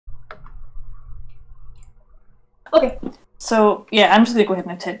Okay. So yeah, I'm just gonna go ahead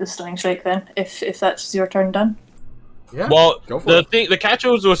and attempt the stunning strike then, if that's your turn done. Yeah. Well, go for it. the catch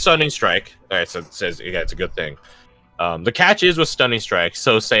is with stunning strike. All right, so it says yeah, it's a good thing. The catch is with stunning strike.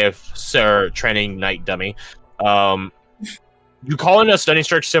 So say if Sir training knight dummy, you call in a stunning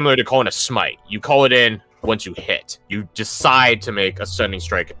strike similar to calling a smite. You call it in once you hit. You decide to make a stunning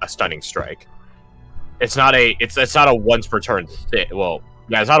strike a stunning strike. It's not a once per turn thing. Well,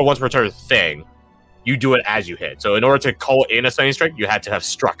 yeah, it's not a once per turn thing. You do it as you hit. So in order to call in a stunning strike, you had to have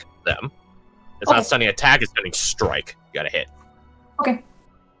struck them. It's not stunning attack, it's stunning strike. You gotta hit. Okay.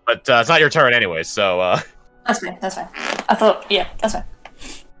 But it's not your turn anyway, so... That's fine, that's fine. I thought, yeah, that's fine.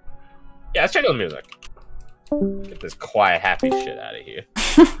 Yeah, let's check out the music. Get this quiet, happy shit out of here.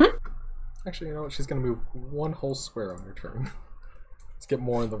 Actually, you know what? She's gonna move one whole square on her turn. Let's get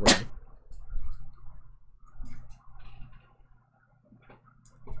more in the room.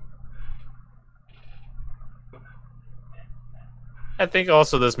 I think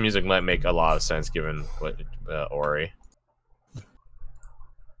also this music might make a lot of sense given what Ori.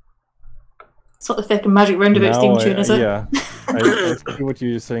 It's not the fucking magic roundabout theme tune, is it? Yeah. I see what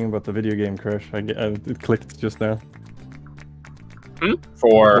you're saying about the video game crash. It clicked just now. Hmm?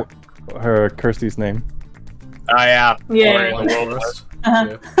 For her Kirsty's name. Oh yeah. Yeah. Ori, the world first.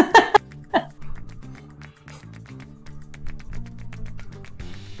 Uh-huh. Yeah.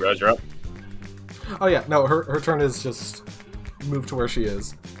 Rose, you're up. Oh yeah, no, her turn is just move to where she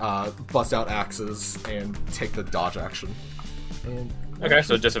is, bust out axes, and take the dodge action. And Okay,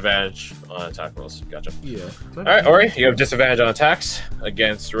 so disadvantage on attack rolls. Gotcha. yeah. Alright, Ori, you have disadvantage on attacks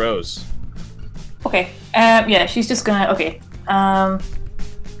against Rose. Okay. Yeah, she's just gonna. Okay.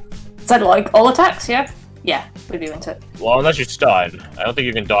 Is that like all attacks? Yeah. Yeah, we'd be into it. Well, unless you stun. I don't think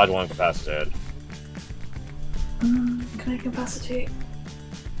you can dodge one incapacitated. Can I incapacitate?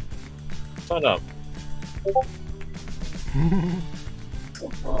 Sign up.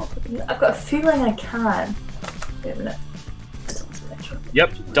 I've got a feeling I can. Wait a minute.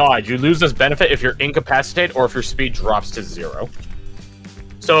 Yep, dodge. You lose this benefit if you're incapacitated or if your speed drops to 0.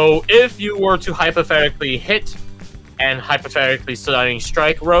 So if you were to hypothetically hit and hypothetically stunning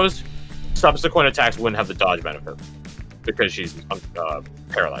strike Rose, subsequent attacks wouldn't have the dodge benefit because she's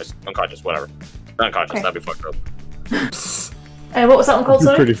paralyzed, unconscious, whatever. Not unconscious, Okay. that'd be fucked up. What was that one called?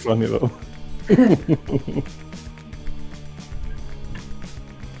 Sorry. Pretty funny though.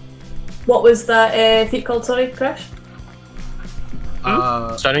 What was that feat called? Sorry, Crash.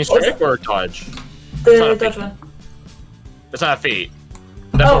 Stunning strike or dodge? The not a dodge feat. one. That's not a feat.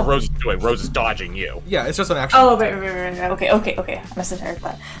 That's Oh. what Rose is doing. Rose is dodging you. Yeah, it's just an action. Oh, right. Okay. I misheard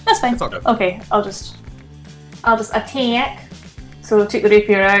that. That's fine. It's all good. Okay, I'll just attack. So take the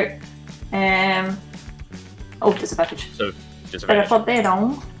rapier out. Oh, disadvantage. So, Better disadvantage. put that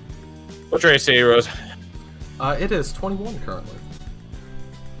on. What's your AC, Rose? It is 21 currently.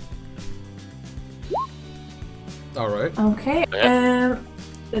 Alright. Okay. Yeah.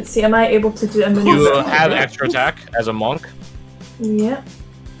 Let's see. Am I able to do a maneuver? You have extra attack as a monk. Yeah.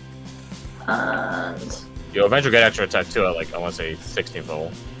 And You'll eventually get extra attack too at, like, I want to say 16th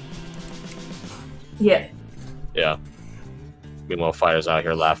level. yeah. Yeah. Meanwhile, fighters out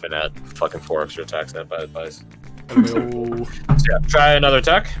here laughing at fucking 4 extra attacks at bad advice. No. So yeah, try another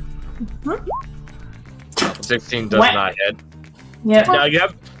attack. 16 does Whack. not hit. Yeah. Now you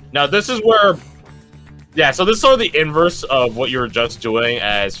have. Now this is where. Yeah, so this is sort of the inverse of what you were just doing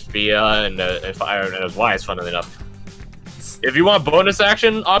as Fia and Fire and as Wise, funnily enough. If you want bonus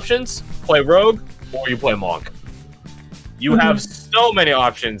action options, play Rogue or you play Monk. You have so many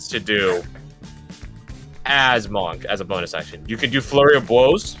options to do as Monk as a bonus action. You could do Flurry of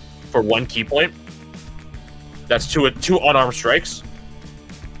Blows for 1 key point. That's two unarmed strikes.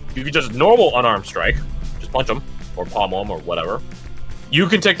 You could just normal unarmed strike, just punch them or pommel them or whatever. You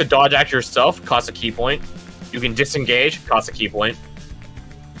can take the dodge action yourself, cost a key point. You can disengage, cost a key point.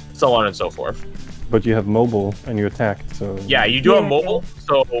 So on and so forth. But you have mobile and you attack, so... Yeah, you do have mobile,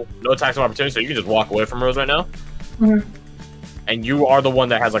 so no attacks of opportunity, so you can just walk away from Rose right now. And you are the one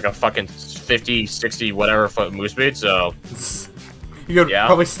that has like a fucking 50, 60, whatever foot move speed, so... You could Yeah.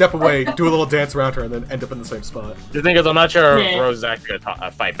 probably step away, do a little dance around her, and then end up in the same spot. The thing is, I'm not sure Yeah. Rose is actually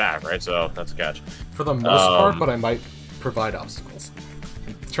gonna fight back, right? So that's a catch. For the most part, but I might provide obstacles.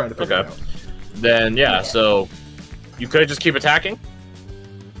 I'm trying to figure it out. Then, yeah, so... You could just keep attacking.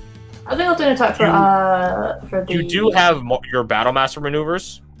 I think I'll do an attack for the. You do have your Battle Master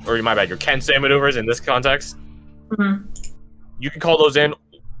maneuvers, or my bad, your Kensei maneuvers in this context. You can call those in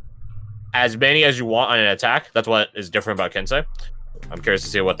as many as you want on an attack. That's what is different about Kensei. I'm curious to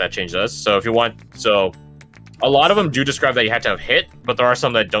see what that change does. So if you want, A lot of them do describe that you have to have hit, but there are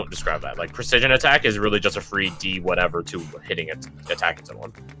some that don't describe that. Like precision attack is really just a free D whatever to hitting it, attacking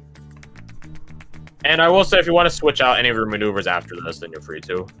someone. And I will say, if you want to switch out any of your maneuvers after this, then you're free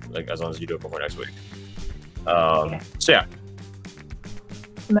to. Like as long as you do it before next week. So yeah,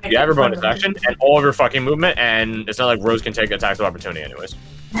 you have your bonus action and all of your fucking movement, and it's not like Rose can take attacks of opportunity anyways.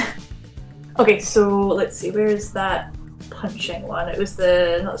 Okay, so let's see. Where is that punching one? It was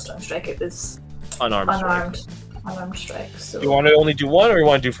not the strong strike. It was Unarmed strike. So you want to only do one, or you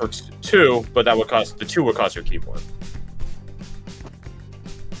want to do for 2? But that would cost 2 would cost your key point.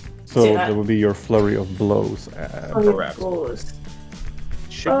 So that would be your flurry of blows. Correct.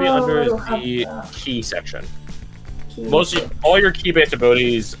 Should be under the key section. All your key-based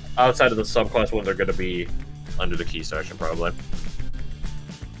abilities outside of the subclass ones are going to be under the key section, probably.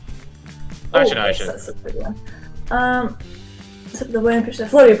 Action. That's a good one. So the one push the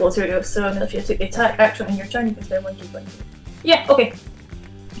flurry blows. Here we go. So if you take the attack action on your turn, you can spend 1 key point. Yeah. Okay.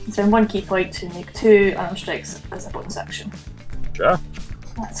 You can spend 1 key point to make 2 unarmed strikes as a bonus action. Sure.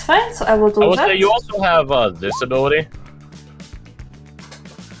 That's fine. So I will do I would that. say you also have this ability.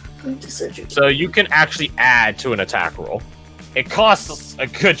 So you can actually add to an attack roll. It costs a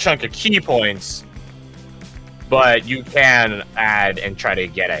good chunk of key points, but you can add and try to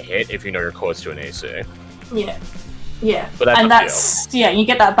get a hit if you know you're close to an AC. Yeah. But that's you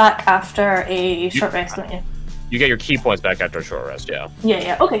get that back after a short rest, don't you? You get your key points back after a short rest, yeah.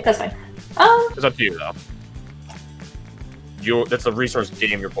 Yeah. Okay, that's fine. It's up to you though. That's a resource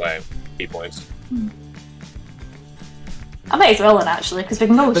game you're playing. Key points. I might as well then, actually, because we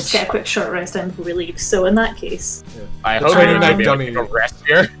can always just get a quick short rest in before we leave. So in that case, I hope training you night maybe dummy. a rest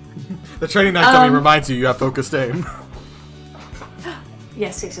here. The training night dummy reminds you have focused aim.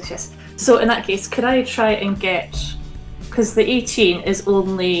 Yes. So in that case, could I try and get, because the 18 is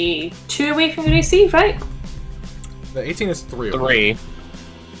only 2 away from your AC, right? The 18 is 3 away.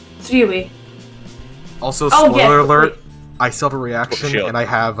 3 away. Also, spoiler alert, wait. I still have a reaction and I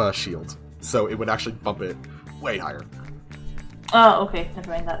have a shield, so it would actually bump it way higher. Oh, okay. Never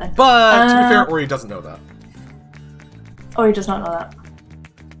mind that then. But to be fair, Ori doesn't know that. Oh, he does not know that.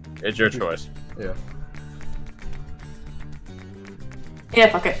 It's your choice. Yeah. Yeah,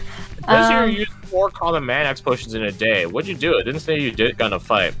 fuck it. This year you used 4 common man-axe potions in a day. What'd you do? It didn't say you did gonna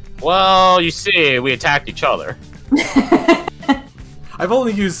fight. Well, you see, we attacked each other. I've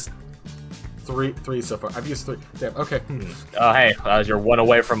only used three so far. I've used 3. Damn, okay. Oh, hey, you're 1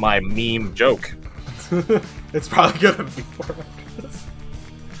 away from my meme joke. It's probably gonna be 4 after this.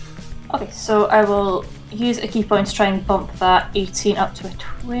 Okay, so I will use a key point to try and bump that 18 up to a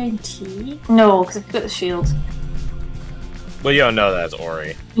 20. No, because I've got the shield. Well, you don't know that's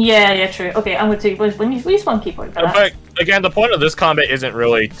Ori. Yeah, true. Okay, I'm going to use 1 key point for that. But again, the point of this combat isn't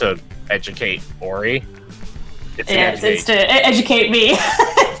really to educate Ori. It's to educate me.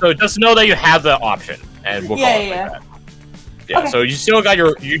 So just know that you have the option, and we'll call it like that. Yeah. Okay. So you still got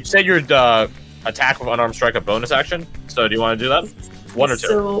you said your attack with unarmed strike a bonus action. So do you want to do that? 1 or 2?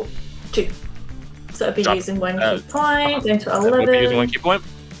 So 2. So I'll be using 1 key point down to 11. We'll be using 1 key point.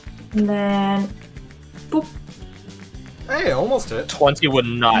 And then boop. Hey, almost hit. 20 would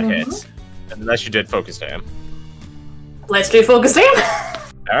not hit unless you did focus aim. Let's do focus aim.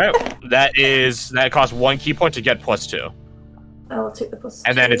 All right, that costs 1 key point to get +2. I'll take the +2.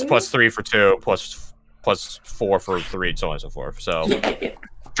 And then it's +3 for 2, plus 4 for 3, so on and so forth. So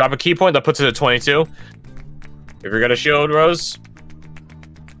drop a key point that puts it at 22. If you're gonna shield Rose,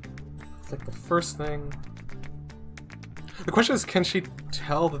 it's like the first thing. The question is, can she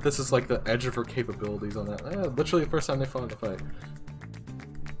tell that this is like the edge of her capabilities on that? Literally the first time they fall into fight.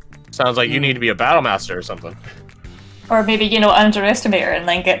 Sounds like you need to be a battle master or something. Or maybe, underestimate her and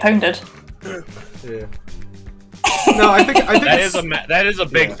then get pounded. Yeah. No, I think that is a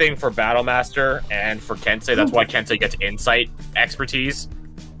big thing for battle master and for Kensei. That's why Kensei gets insight expertise,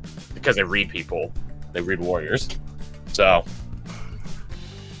 because they read people, they read warriors. So.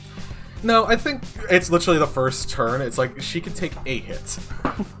 No, I think it's literally the first turn. It's like she can take a hit.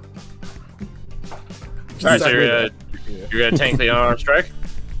 Alright, so you're gonna tank the unarmed strike?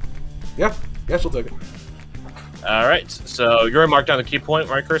 Yeah, she'll take it. Alright, so you're gonna mark down the key point,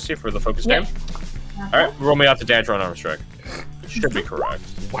 right, Kirsty, for the focus game? Alright, roll me out the damage for unarmed strike. Should be correct.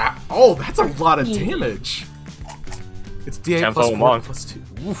 Wow. Oh, that's a lot of damage. It's D8 plus 4 plus 2.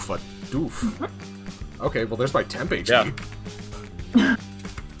 Oof, a doof. Okay, well there's my temp HP. Yeah.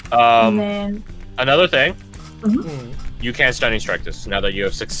 Another thing, you can stunning strike this now that you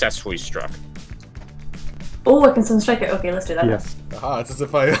have successfully struck. Oh, I can stun strike it. Okay, let's do that. Yes. Aha, it's as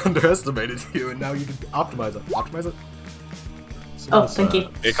if I underestimated you, and now you can optimize it. Optimize it? So thank you.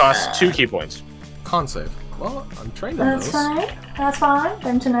 It costs 2 key points. Con save. Well, I'm trained on That's those. fine. That's fine.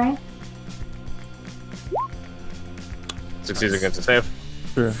 Down to 9. Succeeds against a save.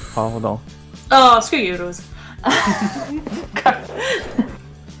 Sure, hold on. Oh, screw you, Rose.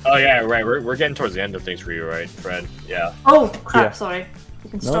 Oh yeah, right. We're getting towards the end of things for you, right, Fred? Yeah. Oh, crap, Yeah. sorry. You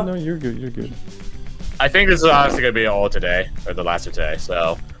can No, stop. no, you're good, you're good. I think this is honestly gonna be all today, or the last of today.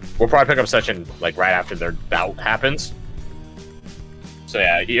 So we'll probably pick up session like right after their bout happens. So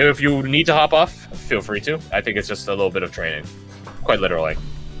yeah, if you need to hop off, feel free to. I think it's just a little bit of training, quite literally.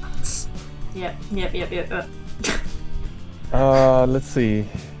 Yep. Let's see.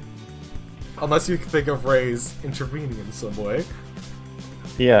 Unless you think of Ray's intervening in some way.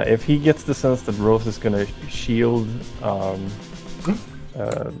 Yeah, if he gets the sense that Rose is gonna shield an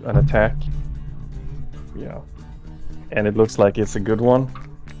attack, yeah, and it looks like it's a good one,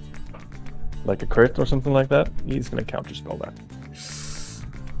 like a crit or something like that, he's gonna counterspell that.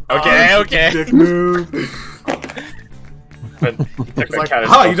 Okay. Dick move. But It's like,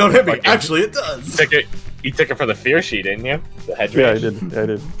 ha! You don't hit me. Actually, it does. You took it for the fear sheet, didn't you? The head Yeah, I rage.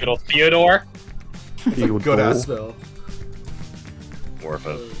 did. Good old Theodore. Good ass spell. Worth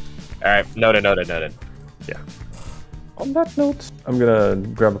it. Alright, noted. Yeah. On that note, I'm gonna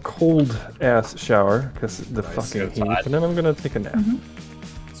grab a cold ass shower because the Nice, fucking it's heat, hot. and then I'm gonna take a nap.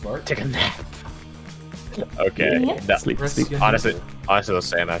 Smart. Take a nap. Okay. Yeah. No, Sleep. honestly, the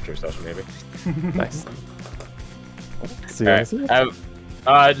same after session maybe. Nice. See you guys.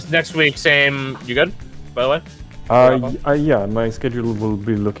 Alright. Next week, same. You good? By the way. Yeah, my schedule will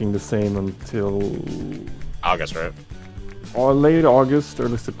be looking the same until August, right? late August,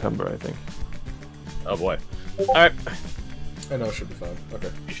 early September, I think. Oh boy. Alright. I know it should be fine. Okay.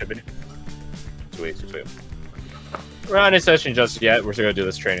 You should be. Sweet. We're not in session just yet. We're still gonna do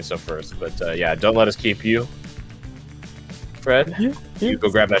this training stuff first. But yeah, don't let us keep you. Fred, Yeah. you go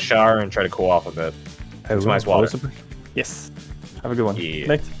grab that shower and try to cool off a bit. It's nice water. Yes. Have a good one. Yeah.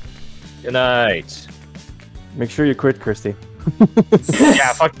 Night. Good night. Make sure you quit, Christy.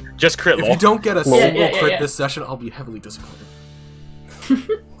 Yeah, fuck. Just crit If lol. you don't get a single yeah, crit yeah. this session, I'll be heavily disappointed.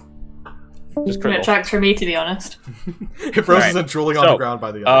 Just It crit lol. tracks for me, to be honest. If Rose Alright, isn't drooling on so, the ground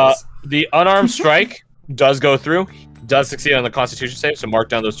by the others. The unarmed strike does go through. Does succeed on the Constitution save, so mark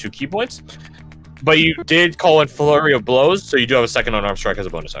down those 2 key points. But you did call in Flurry of Blows, so you do have a second unarmed strike as a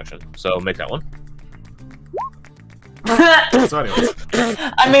bonus action. So make that one. So anyways.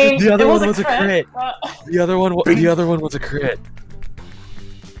 I mean, The other it one was a crit. crit. but- The other one was a crit.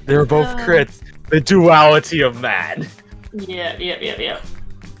 They were both Uh, crits. The duality of man. Yeah.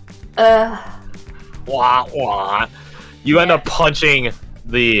 Wah, wah. You end up punching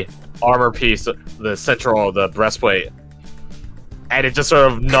the armor piece, the central, the breastplate, and it just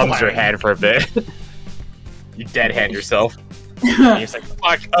sort of numbs your hand for a bit. You dead hand yourself. And you're just like,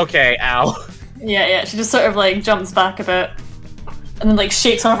 fuck, okay, ow. Yeah. She just sort of like jumps back a bit, and then like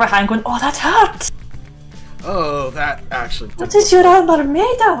shakes off her hand, going, "Oh, that hurt! Oh, that actually. What is your armor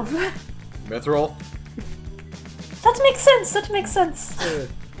made of?" Mithril? That makes sense.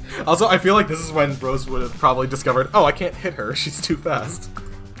 Also, I feel like this is when Rose would have probably discovered, oh, I can't hit her, she's too fast.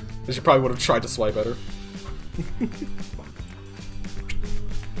 And she probably would have tried to swipe at her.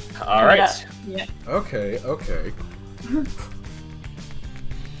 Alright. Yeah. Okay.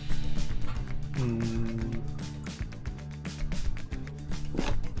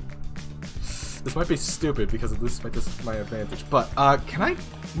 This might be stupid because this might just my advantage, but can I?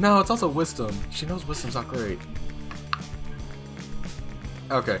 No, it's also wisdom. She knows wisdom's not great.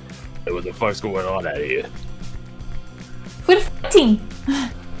 Okay. Hey, what the fuck's going on out here? We're fighting.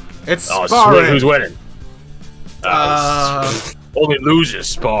 It's Oh, sparring. sweet, who's winning? Uh, Only losers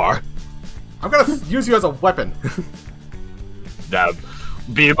spar. I'm gonna use you as a weapon. That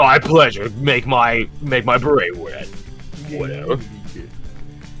be my pleasure. Make my beret wet. Whatever.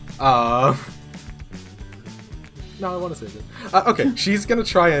 No, I want to save it. Okay, she's gonna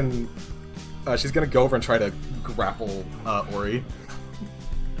try and she's gonna go over and try to grapple Ori.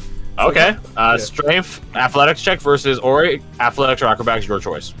 Okay. Strength, athletics check versus Ori. Athletics or acrobatics, your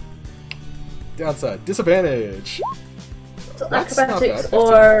choice. Downside, disadvantage. So That's not acrobatics bad,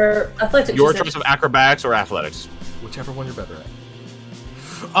 or athletics? Your you said? choice of acrobatics or athletics. Whichever one you're better at.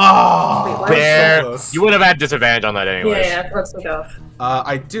 Oh, Wait, Bear. so close. You would have had disadvantage on that anyways. Yeah. Let's take off.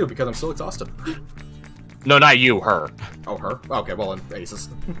 I do because I'm still exhausted. No, not you, her. Oh, her? Okay, well, in aces.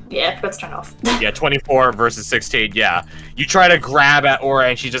 Yeah, let's turn off. Yeah, 24 versus 16, yeah. You try to grab at Aura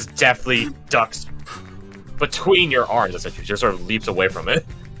and she just deftly ducks between your arms, essentially. She just sort of leaps away from it.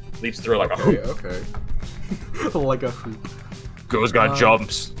 Leaps through like a hoop. Okay. Like a hoop. Goes got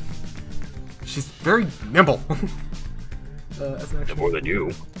jumps. She's very nimble. As an action. More than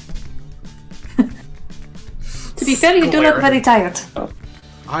you. be fair, you do look very tired.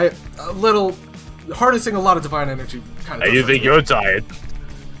 Harnessing a lot of divine energy kind of. You think you're tired?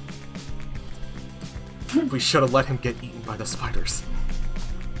 We should have let him get eaten by the spiders.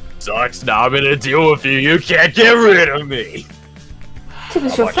 Sucks. Now I'm gonna deal with you. You can't get rid of me. He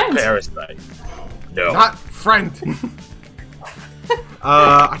was your friend. Parasite. No. Not friend.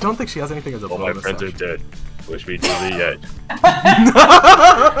 I don't think she has anything as a bonus. All my friends are dead. Wish me to the edge.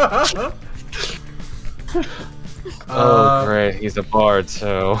 Oh, great. He's a bard,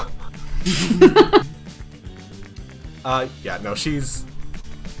 so... yeah, no, she's...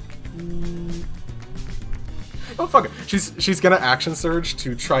 Oh, fuck it. She's gonna action surge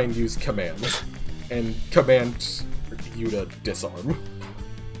to try and use command. And command you to disarm.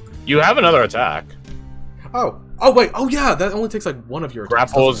 You have another attack. Oh. Oh, wait. Oh, yeah, that only takes, like, one of your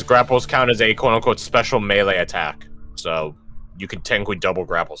attacks. Grapples count as a quote-unquote special melee attack. So, you can technically double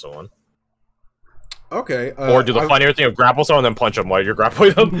grapple someone. Okay. Or do the funnier thing of grapple someone and then punch them while you're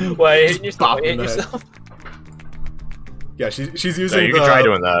grappling them. While hitting yourself. Yeah, she's using so you can try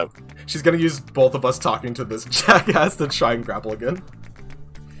doing that. She's gonna use both of us talking to this jackass to try and grapple again.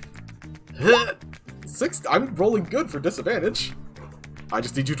 6. I'm rolling good for disadvantage. I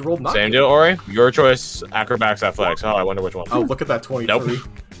just need you to roll 9. Same deal, Ori. Your choice. Acrobatics, athletics. Oh, I wonder which one. Oh, look at that 23. Nope.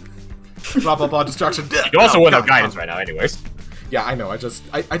 Blah blah blah. Distraction. You also wouldn't have guidance right now, anyways. Yeah, I know. I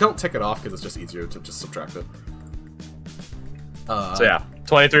don't tick it off because it's just easier to just subtract it. So yeah,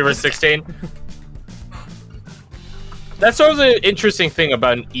 23 versus 16. That's sort of the interesting thing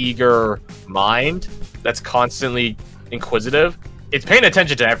about an eager mind that's constantly inquisitive. It's paying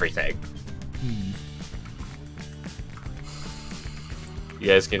attention to everything. You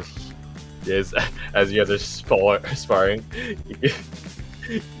guys can, as you guys are sparring, you can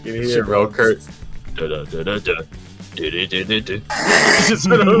hear Rokert. Just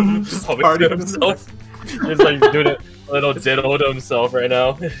partying himself. Just like doing a little diddle to himself right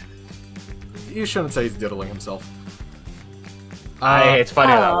now. You shouldn't say he's diddling himself. It's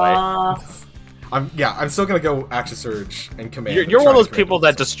funny that way. I'm still gonna go action surge and command. You're one of those people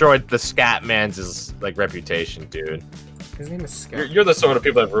that destroyed the Scat Man's like reputation, dude. His name is Scat. You're the sort of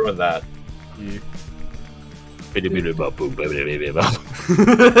people that have ruined that.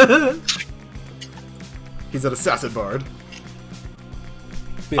 He's an assassin bard.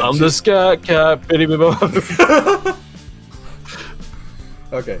 I'm the Scat Cat.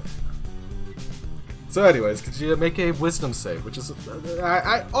 Okay. So anyways, could you make a wisdom save, which is...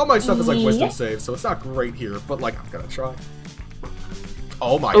 all my stuff is like wisdom save, so it's not great here, but like, I'm gonna try.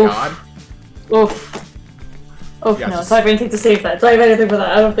 Oh my god. Oof. Oh Yeah, no, just- do I have anything to save that? Do I have anything for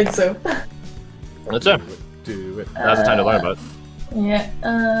that? I don't think so. That's it. Do it. Now's the time to learn about it. Yeah,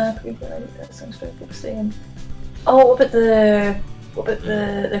 oh, what about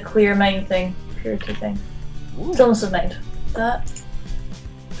the clear mind thing? Purity thing. Stillness of mind. That.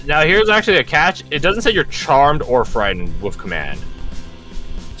 Now here's actually a catch. It doesn't say you're charmed or frightened with command.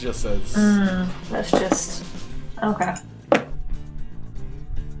 Just says... That's just... Okay.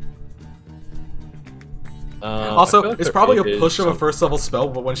 Also, like it's there probably a is push of a some- first level spell,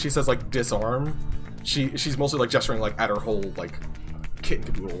 but when she says like disarm, she's mostly like gesturing like at her whole like kit and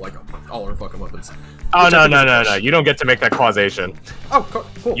caboodle, like all her fucking weapons. Oh Which no I think no is no a no! push. You don't get to make that causation. Oh,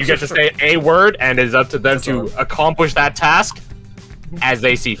 cool. You get to say a word, and it's up to them to accomplish that task as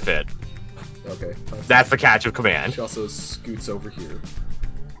they see fit. Okay. That's the catch of command. She also scoots over here.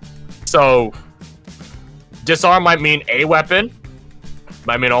 So, disarm might mean a weapon,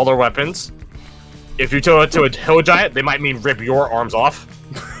 might mean all their weapons. If you tell it to a hill giant, they might mean rip your arms off.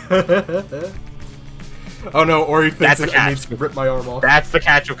 Oh no, Ori thinks That's the it catch. needs to rip my arm off. That's the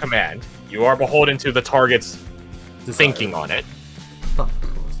catch of command. You are beholden to the target's Desire. thinking on it. Huh.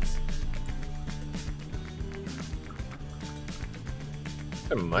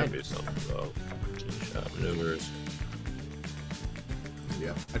 There might be something though. Shot maneuvers.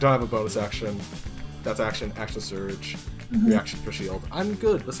 Yeah, I don't have a bonus action. That's action surge, reaction for shield. I'm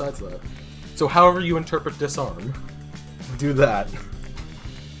good besides that. So however you interpret disarm, do that.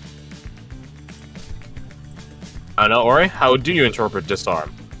 I know, Ori. How do you interpret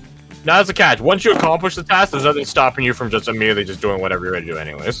disarm? Now that's a catch. Once you accomplish the task, there's nothing stopping you from just immediately just doing whatever you're ready to do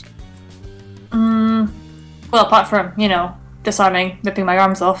anyways. Well, apart from, disarming, ripping my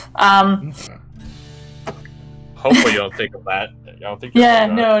arms off. Hopefully you don't think of that. I don't think you'll Yeah,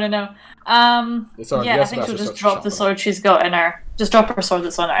 think of that. no. Disarm, Yeah, I yes, think she'll master, just such drop the shot. sword she's got in her. Just drop her sword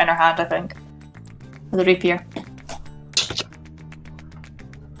that's in her hand, I think. The rapier.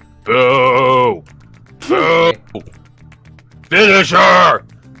 Boo! Boo! Finish her!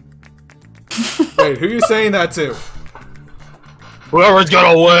 Wait, who are you saying that to? Whoever's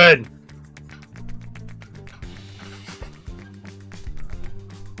gonna win!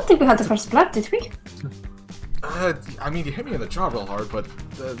 don't think we had the first blood, did we? I mean, you hit me in the jaw real hard, but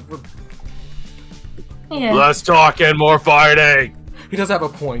Yeah. Less talking, more fighting. he does have a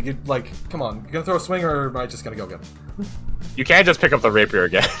point. You like, come on, you gonna throw a swing or am I just gonna go get him? You can't just pick up the rapier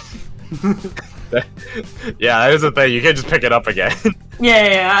again. Yeah, that is the thing. You can't just pick it up again.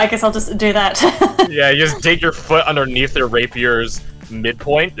 Yeah, I guess I'll just do that. Yeah, you just dig your foot underneath the rapier's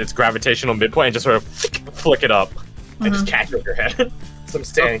midpoint, its gravitational midpoint, and just sort of flick it up and just catch it with your head. Some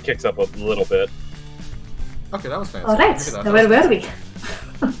standing kicks up a little bit. Okay, that was fancy. Alright, now where were we?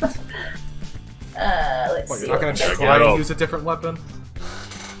 Let's What, see. you're not gonna Yeah, try get to up. use a different weapon?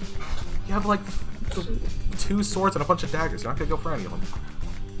 You have like 2 swords and a bunch of daggers. You're not gonna go for any of them.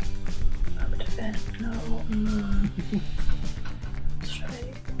 No. Let's try.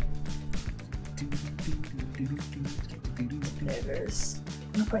 There's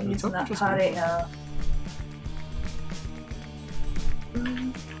no point in using that parry now.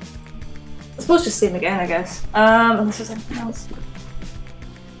 I suppose just same again, I guess. Unless there's anything else.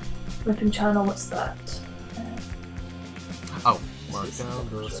 Ripping channel, what's that? Oh, mark down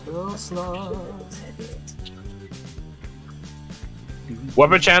the spell slot.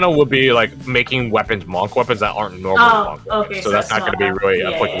 Weapon channel would be like making weapons monk weapons that aren't normal monk weapons. Okay, so that's not going to be not really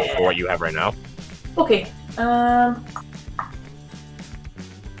that. applicable Yeah. for what you have right now. Okay.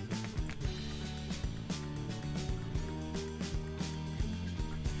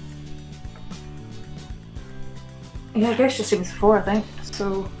 Yeah, I guess just same as before, I think.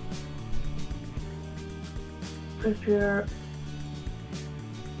 So, prepare.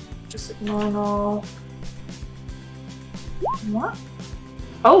 Just normal. What?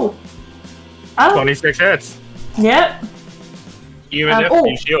 Oh. Oh. 26 hits. Yep. Even if oh.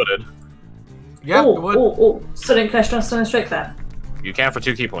 you shielded. Yeah, oh, it would. oh. So then can I stun strike that? You can for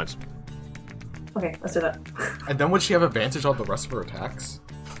 2 key points. Okay, let's do that. And then would she have advantage on the rest of her attacks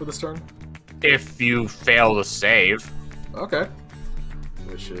for this turn? If you fail to save. Okay.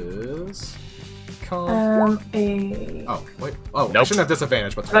 Which is... A... Oh, wait. Oh, I Nope. shouldn't have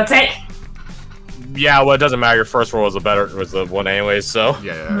disadvantage, but... That's it. Yeah, well, it doesn't matter. Your first roll was the one anyways, so.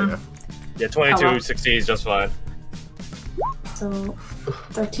 Yeah. Yeah, 22 Oh, well. succeeds just fine. So,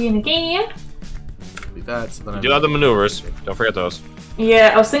 13 again. Be that, so then You do have the maneuvers. Don't forget those.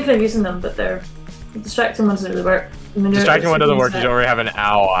 Yeah, I was thinking of using them, but the distracting ones doesn't really work. Distracting one doesn't work because you don't already have an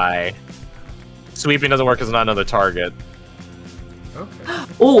ally. Sweeping doesn't work because it's not another target. Okay.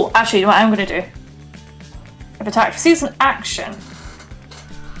 Oh, actually, you know what I'm going to do? If attack receives an action,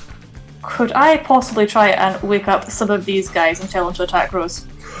 could I possibly try and wake up some of these guys and tell them to attack Rose?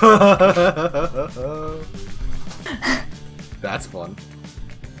 That's fun.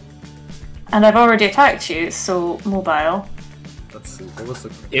 And I've already attacked you, so mobile. Let's see, what was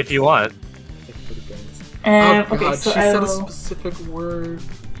the... If you want. Oh Okay, god, so she said a I'll... specific word,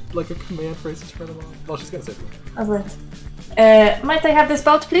 like a command phrase to turn them on. Well, she's gonna say it. Might I have this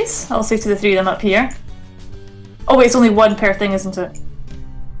belt, please? I'll say to the 3 of them up here. Oh wait, it's only 1 per thing, isn't it?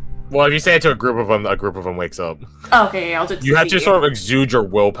 Well, if you say it to a group of them wakes up. Oh, okay, I'll do it. You have to sort of exude your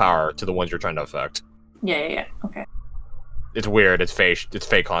willpower to the ones you're trying to affect. Yeah. Okay. It's weird. It's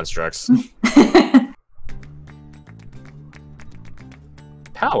fake constructs.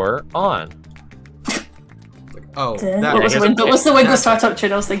 Power on. Like, oh, What was the Windows startup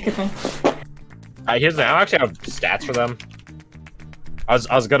tune I was thinking of? Here's the. I actually have stats for them. I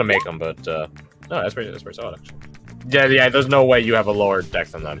was gonna make them, but no, that's pretty solid actually. Yeah. There's no way you have a lower deck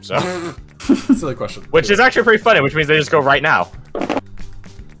than them. So. Silly question. Which is actually pretty funny. Which means they just go right now.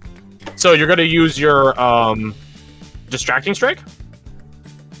 So you're gonna use your distracting strike,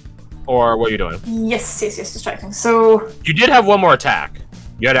 or what are you doing? Yes, distracting. So You did have one more attack.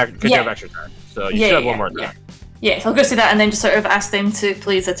 You had because you Yeah. have extra turn, so you should have one more attack. Yeah, so I'll go see that and then just sort of ask them to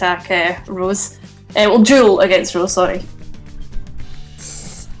please attack Rose. Well, duel against Rose, sorry.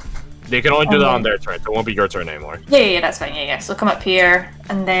 They can only do that on their turn, so it won't be your turn anymore. Yeah, that's fine, yeah. So come up here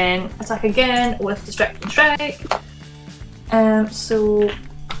and then attack again with distracting strike. So...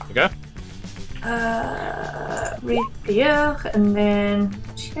 Okay. Rapier, and then...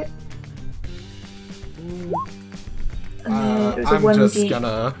 Shit. And then there's a I'm 1D. just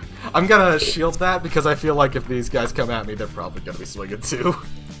gonna... I'm gonna shield that because I feel like if these guys come at me, they're probably gonna be swinging too.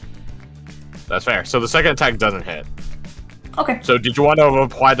 That's fair. So the second attack doesn't hit. Okay. So did you want to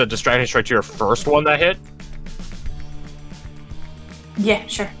apply the distracting strike to your first one that hit? Yeah,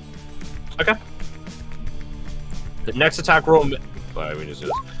 sure. Okay. The next attack roll... Why we just do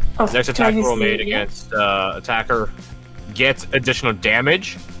this? Oh, Next can I attack use roll the- made yeah? against attacker gets additional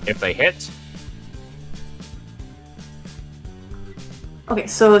damage if they hit. Okay,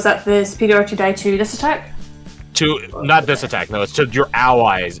 so is that the superiority die to this attack? not this attack. No, it's to your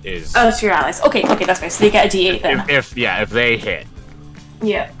allies. Is Oh, it's your allies. Okay, that's fine. So they get a D8 then. if they hit,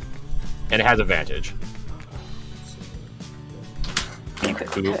 Yeah. and it has advantage. Let me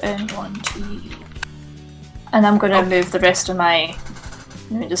quickly put in 1, 2. And I'm going to move the rest of my...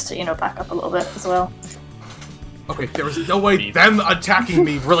 just to, back up a little bit as well. Okay, there is no way them attacking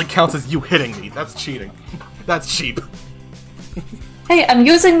me really counts as you hitting me. That's cheating. That's cheap. Hey, I'm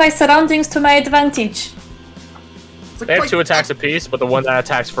using my surroundings to my advantage. It's like, They have 2 attacks apiece, but the one that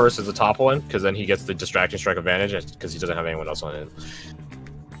attacks first is the top one, because then he gets the distracting strike advantage, because he doesn't have anyone else on him.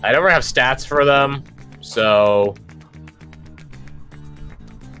 I never have stats for them, so...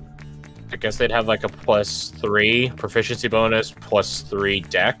 I guess they'd have like a +3 proficiency bonus, +3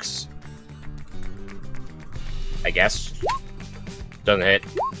 dex. I guess. Doesn't hit.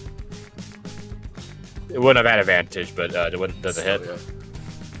 It wouldn't have had advantage, but it doesn't hit. Yeah.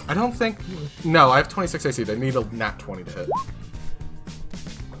 I don't think... No, I have 26 AC. They need a nat 20 to hit.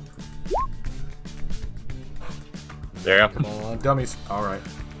 There you Come go. on, dummies. Alright.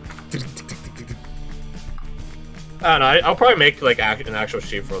 I don't know. I'll probably make like an actual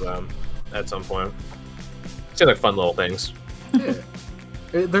sheet for them at some point. Seems like fun little things. Yeah.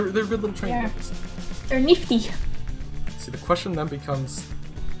 They're good little training weapons. They're nifty. See, the question then becomes,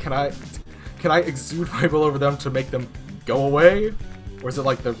 can I exude my will over them to make them go away? Or is it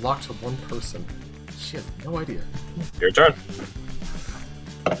like they're locked to one person? She has no idea. Your turn.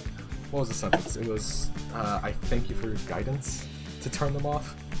 What was the sentence? It was, I thank you for your guidance to turn them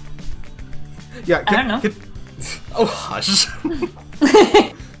off. Yeah, I don't know. Oh, hush.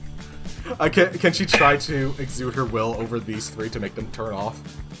 Can she try to exude her will over these 3 to make them turn off?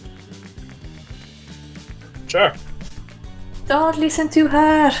 Sure. Don't listen to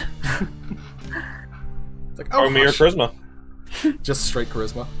her. It's like, oh, Or mere hush. charisma. Just straight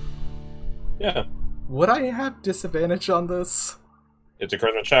charisma. Yeah. Would I have disadvantage on this? It's a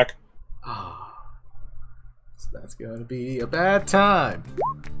charisma check. Ah. So that's gonna be a bad time.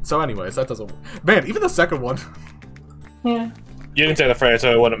 So anyways, that doesn't... Man, even the second one. Yeah. You didn't say the phrase,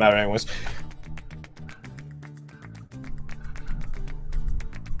 so it wouldn't matter anyways.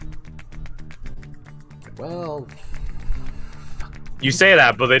 Well... You say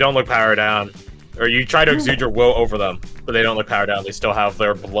that, but they don't look powered down. Or you try to exude your will over them, but they don't look powered down. They still have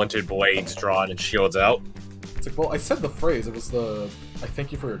their blunted blades drawn and shields out. It's like, well, I said the phrase. It was the I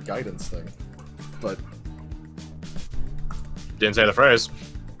thank you for your guidance thing. But... Didn't say the phrase.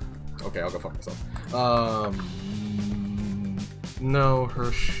 Okay, I'll go fuck myself. No,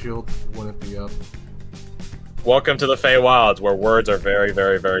 her shield wouldn't be up. Welcome to the Feywilds, where words are very,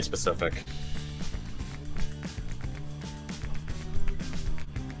 very, very specific.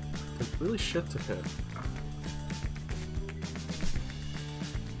 It's really shit to hit.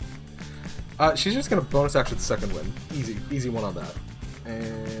 She's just gonna bonus action the second win. Easy one on that.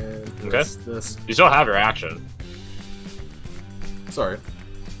 And this. You still have your action. Sorry.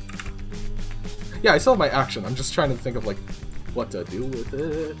 Yeah, I still have my action. I'm just trying to think of like what to do with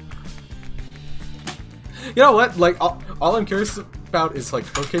it. You know what? Like all I'm curious about is like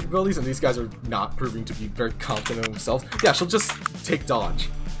her capabilities, and these guys are not proving to be very confident in themselves. Yeah, she'll just take dodge.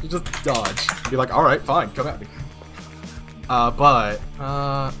 She'll just dodge. Be like, all right, fine, come at me.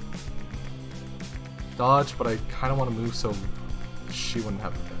 Dodge, but I kind of want to move so she wouldn't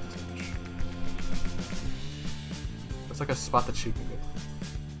have advantage. It's like a spot that she can get.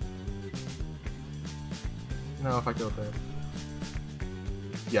 No, if I go there.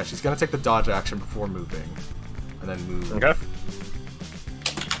 Yeah, she's gonna take the dodge action before moving. And then move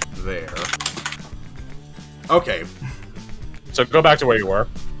there. Okay. So go back to where you were.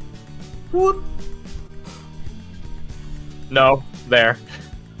 Whoop. No, there.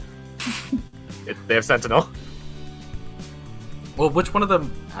 They have Sentinel. Well, which one of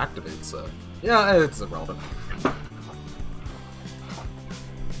them activates? Yeah, it's irrelevant.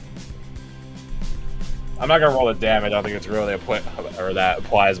 I'm not gonna roll the damage. I don't think it's really that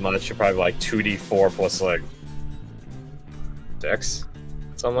applies much. You're probably like 2d4 plus like 6,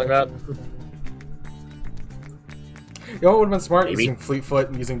 something like that. You know what would have been smart? Maybe. Using Fleetfoot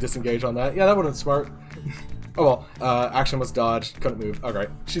and using Disengage on that. Yeah, that would have been smart. Oh well, action was dodged, couldn't move. Alright,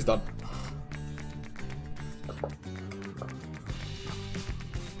 she's done.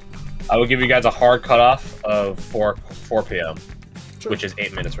 I will give you guys a hard cutoff of 4 p.m., Sure. which is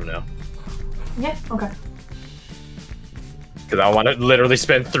 8 minutes from now. Yeah, okay. Because I want to literally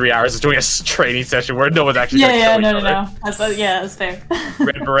spend 3 hours doing a training session where no one's actually gonna Yeah, kill no, each no, other. no. That's fair.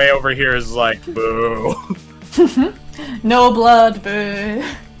 Red Beret over here is like, boo. No blood, boo.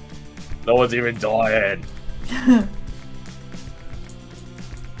 No one's even dying.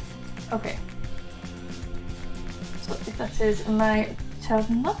 Okay. if that is my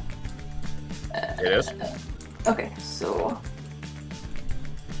turn. It is. Okay, so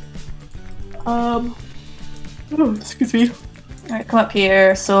excuse me. Alright, come up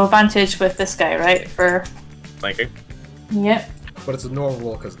here. So advantage with this guy, right? For Flanking. yep. But it's a normal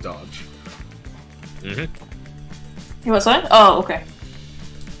roll because dodge. Mm-hmm. You what's on? Oh, okay.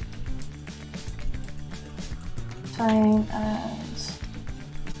 Fine, and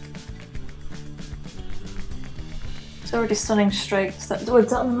it's already stunning strikes. That was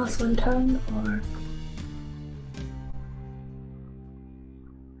that on the last one turn or?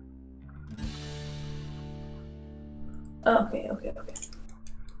 Oh, okay.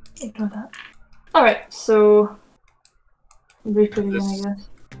 Ignore that. Alright, so Reaper again, I guess.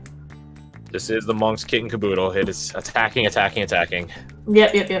 This is the monk's kit and caboodle. It is attacking.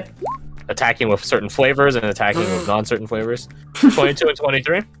 Yep. Attacking with certain flavors and attacking with non-certain flavors. 22 and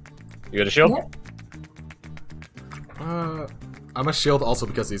 23. You got a shield? Yep. I'm a shield also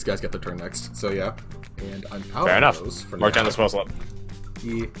because these guys get their turn next. So yeah. And I'm out Fair of enough. those for Mark now. down the spell slot.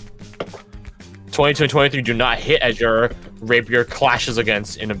 Yeah. 22 and 23 do not hit as your rapier clashes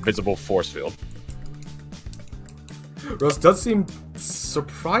against an invisible force field. Rose does seem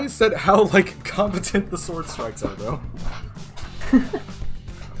surprised at how like competent the sword strikes are, though.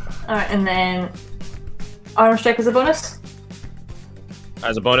 Alright, and then armor strike as a bonus?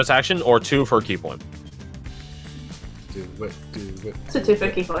 As a bonus action, or 2 for a key point. Do it. It's a 2 for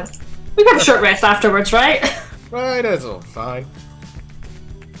a key point. We have a short rest afterwards, right? Right, that's all fine.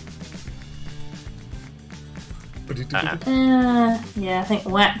 Yeah, I think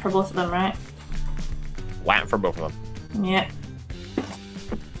whack for both of them, right? Wham for both of them. Yeah.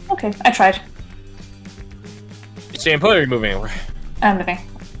 Okay, I tried. You staying put or are you moving anywhere? I'm moving.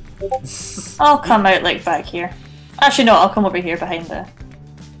 I'll come out like back here. Actually, no, I'll come over here behind the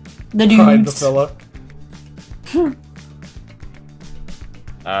dudes. Behind the fella.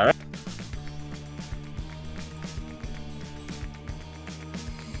 Alright.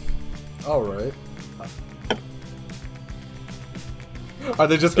 Alright. Are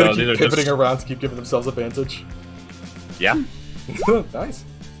they just gonna So these keep are pivoting just- around to keep giving themselves advantage? Yeah. Nice.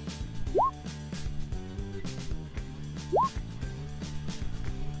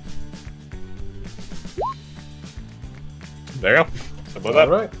 There you go. Simple as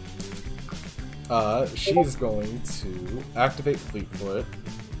that. Alright. She's going to activate Fleet Foot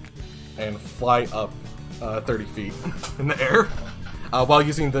and fly up 30 feet in the air while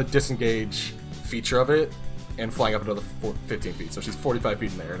using the disengage feature of it and flying up another 15 feet. So she's 45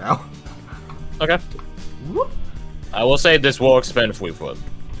 feet in the air now. Okay. I will say this will expend Fleetfoot.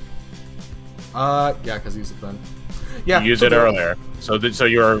 Yeah, because use it then. Yeah, You used it earlier. So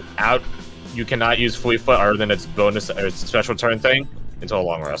you're out. You cannot use Fleetfoot other than its bonus or its special turn thing until a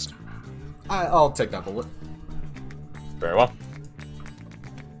long rest. I'll take that bullet. Very well.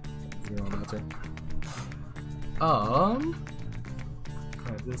 You're on that turn.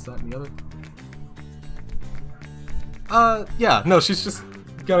 This, that, and the other. Yeah, no, she's just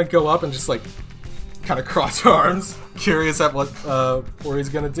gonna go up and just like kind of cross her arms, curious at what Ori's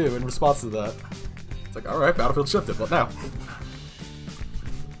gonna do in response to that. It's like, alright, battlefield shifted, what now?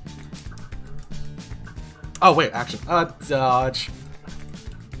 Oh wait, action. Dodge.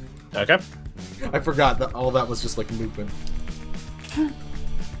 Okay. I forgot that all that was just like movement.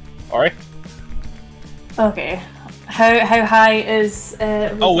 Alright. Okay. How high is?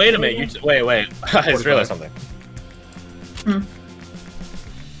 Oh wait a minute. Wait. I just realized something.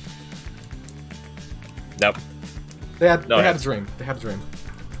 Nope. They had No, a dream. They had a dream.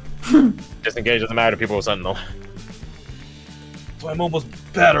 Disengage doesn't matter to people with Sentinel. So I'm almost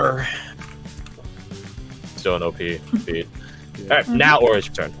better. Still an OP feat. Alright, now Ori's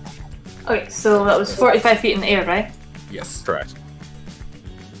your turn. Okay, so that was 45 feet in the air, right? Yes. Correct.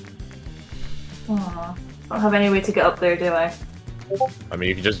 I don't have any way to get up there, do I? I mean,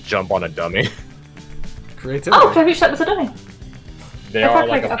 you can just jump on a dummy. Creativity. Oh, can I reach that with a dummy? They If I are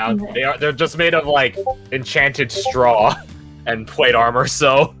like click up in there. they're just made of like enchanted straw and plate armor.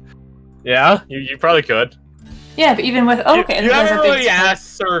 So yeah, you probably could. Yeah, but even with okay, You there's haven't a big really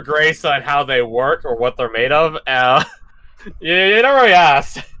asked Sir Grace on how they work or what they're made of. You never really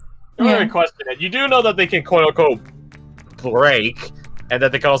asked. You never really questioned it. You do know that they can quote unquote break, and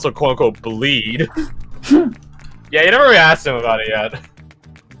that they can also quote unquote bleed. Yeah, you never really asked him about it yet.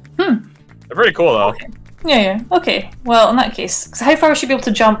 They're pretty cool though. Okay. Yeah. Okay. Well, in that case, so how far would she be able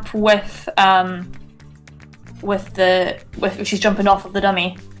to jump with if she's jumping off of the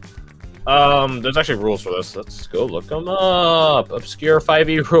dummy? There's actually rules for this. Let's go look them up. Obscure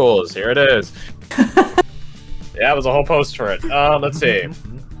 5e rules. Here it is. Yeah, there's a whole post for it. Let's see.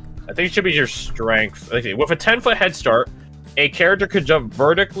 I think it should be your strength. Let's see. With a 10-foot head start, a character could jump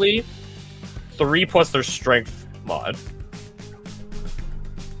vertically 3 plus their strength mod.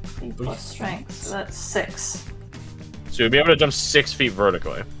 3 plus strength, so that's 6. So you'll be able to jump 6 feet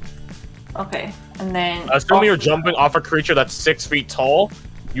vertically. Okay, and then... Assuming you're jumping off a creature that's 6 feet tall,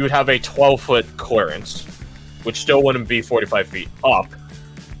 you would have a 12-foot clearance, which still wouldn't be 45 feet up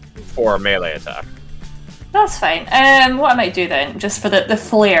for a melee attack. That's fine. What I might do then, just for the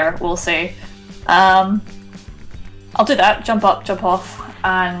flair, we'll say, I'll do that. Jump up, jump off,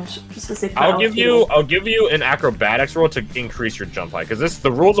 and just to say. I'll give you an acrobatics roll to increase your jump height, because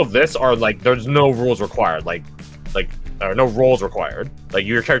the rules of this are like there's no rules required, like no rolls required. Like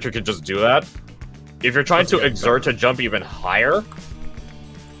your character could just do that. If you're trying to exert to jump even higher,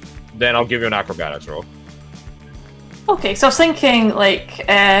 then I'll give you an acrobatics roll. Okay, so I was thinking like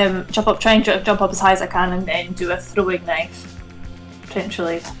jump up, try and jump up as high as I can, and then do a throwing knife,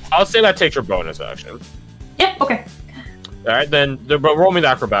 potentially. I'll say that takes your bonus action. Yeah. Okay. All right, then roll me the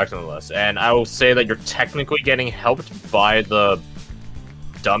acrobatics nonetheless, and I will say that you're technically getting helped by the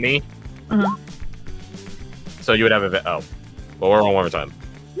dummy. Mm-hmm. So you would have a well, we're on one more time.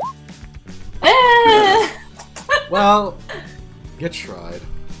 Well, you tried.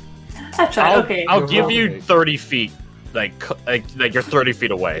 I tried. Okay. I'll give you 30 feet. Like you're 30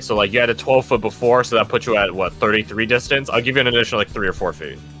 feet away. So like you had a 12-foot before, so that puts you at what 33 distance. I'll give you an additional like 3 or 4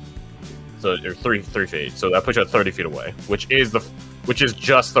 feet. So you're 3 feet. So that puts you at 30 feet away, which is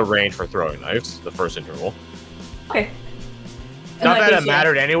just the range for throwing knives. The first interval. Okay. Not that it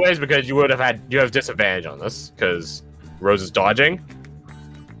mattered anyways, because you have disadvantage on this because Rose is dodging.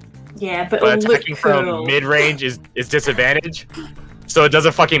 Yeah, but attacking from mid-range is disadvantage. So it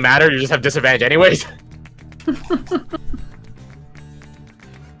doesn't fucking matter. You just have disadvantage anyways.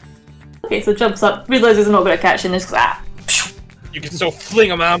 Okay, so jumps up, realizes I'm not good at catching this. You can still fling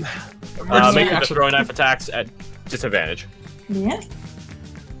them out. Make the throwing knife attacks at disadvantage. Yeah.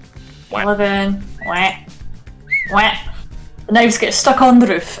 Whack. 11. Whack. Whack. The knives get stuck on the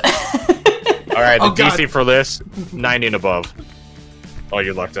roof. Alright, the DC for this, 90 and above. Oh,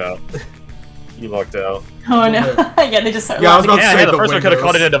 you lucked out. You lucked out. Oh no. Yeah, they just start I was about to say the first one could have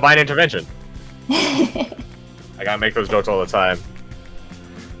called it a divine intervention. I I gotta make those jokes all the time.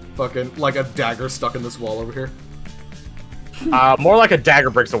 Fucking like a dagger stuck in this wall over here. More like a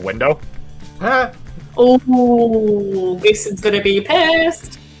dagger breaks a window. Huh? Oh, Jason's gonna be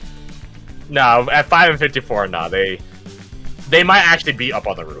pissed. No, at 5 and 54, no, they might actually be up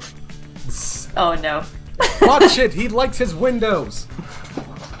on the roof. Oh no. Watch it, he likes his windows.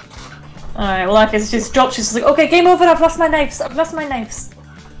 Alright, well, like, it's just dropped. She's like, okay, game over, I've lost my knives. I've lost my knives.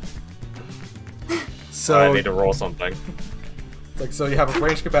 So I need to roll something. Like, so you have a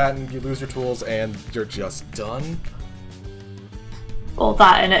ranged combatant, you lose your tools, and you're just done? Well,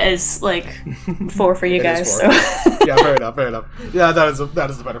 that and it is, like, 4 for you It guys, is so... 4. Yeah, fair enough, fair enough. Yeah, that is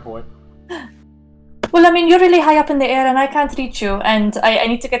the better point. Well, I mean, you're really high up in the air and I can't reach you, and I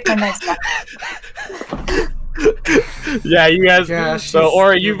need to get my knives back. Yeah, you guys. Yeah, so,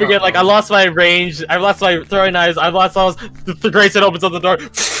 or you forget, like, I lost my range, I lost my throwing knives, I lost all. The Grayson opens up the door.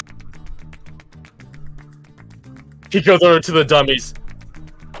 He goes over to the dummies.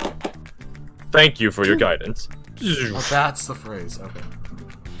 Thank you for your guidance. Oh, that's the phrase. Okay.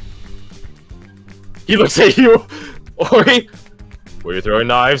 He looks at you, Ori. Were you throwing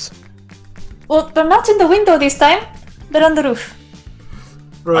knives? Well, they're not in the window this time. They're on the roof.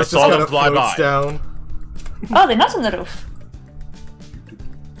 Bro, I saw them fly by. Down. Oh, they're not on the roof.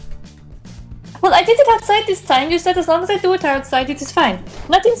 Well, I did it outside this time. You said as long as I do it outside, it is fine.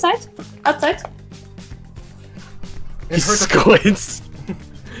 Not inside. Outside. He squints.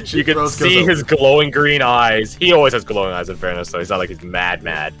 You can see his glowing green eyes. He always has glowing eyes, in fairness, so he's not like he's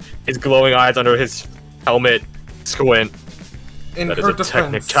mad. His glowing eyes under his helmet squint. That is a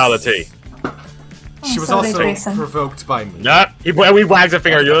technicality. She was also provoked by me. Nah, he wags a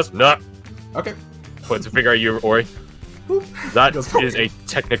finger at you. Nah. Okay. Points a finger at you, Ori. That is a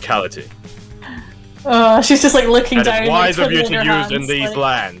technicality. She's just like looking down. That is wise of you to use in these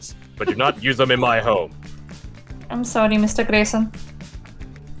lands, but do not use them in my home. I'm sorry, Mr. Grayson.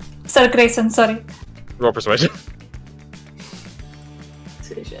 Sir Grayson, sorry. Roll persuasion.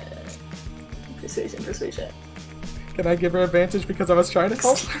 Persuasion. Can I give her advantage because I was trying to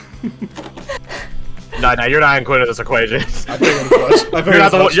help? No, you're not included in this equation.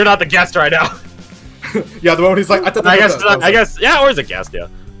 You're not the guest right now. Yeah, the moment he's like, I guess, yeah, Ori's a guest, yeah.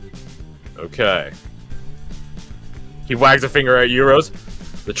 Okay. He wags a finger at you, Rose.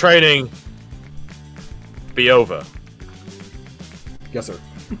 The training be over. Yes, sir.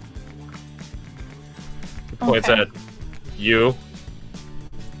 He points at you.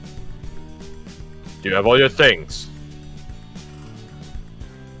 Do you have all your things?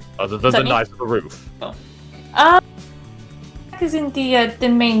 Other than Is that the me? knife on the roof. Is in the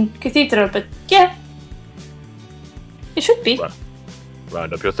main cathedral, but yeah. It should be. Right.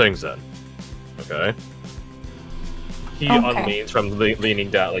 Round up your things then. Okay. He Okay. unleans from leaning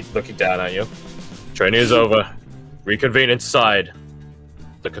down, like looking down at you. Training is over. Reconvene inside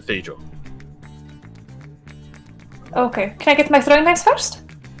the cathedral. Okay. Can I get my throwing knives first?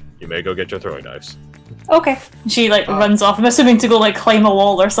 You may go get your throwing knives. Okay. She runs off. I'm assuming to go climb a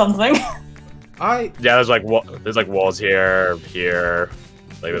wall or something. I Yeah, there's like walls here,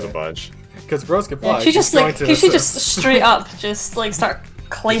 like there's a bunch. because bros can fly. Yeah, she just going to she assist. just straight up just start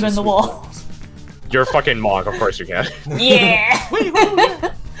climbing the Sweet wall. balls. You're a fucking monk, of course you can. Yeah.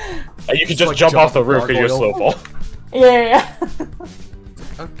 And you can just like jump off the jump roof because you're slow gargoyle. fall. Yeah.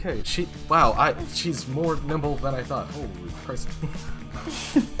 Okay, she's more nimble than I thought. Holy Christ.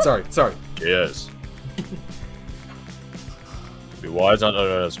 sorry. She is. Be wise not to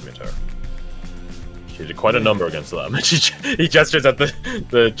underestimate her. She did quite a number against them. He gestures at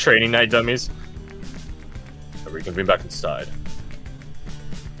the training night dummies. And reconvene back inside.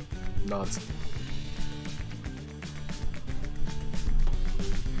 Nods.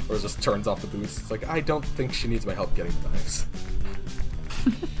 Or just turns off the boost. It's like, I don't think she needs my help getting the knives.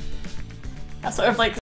 I sort of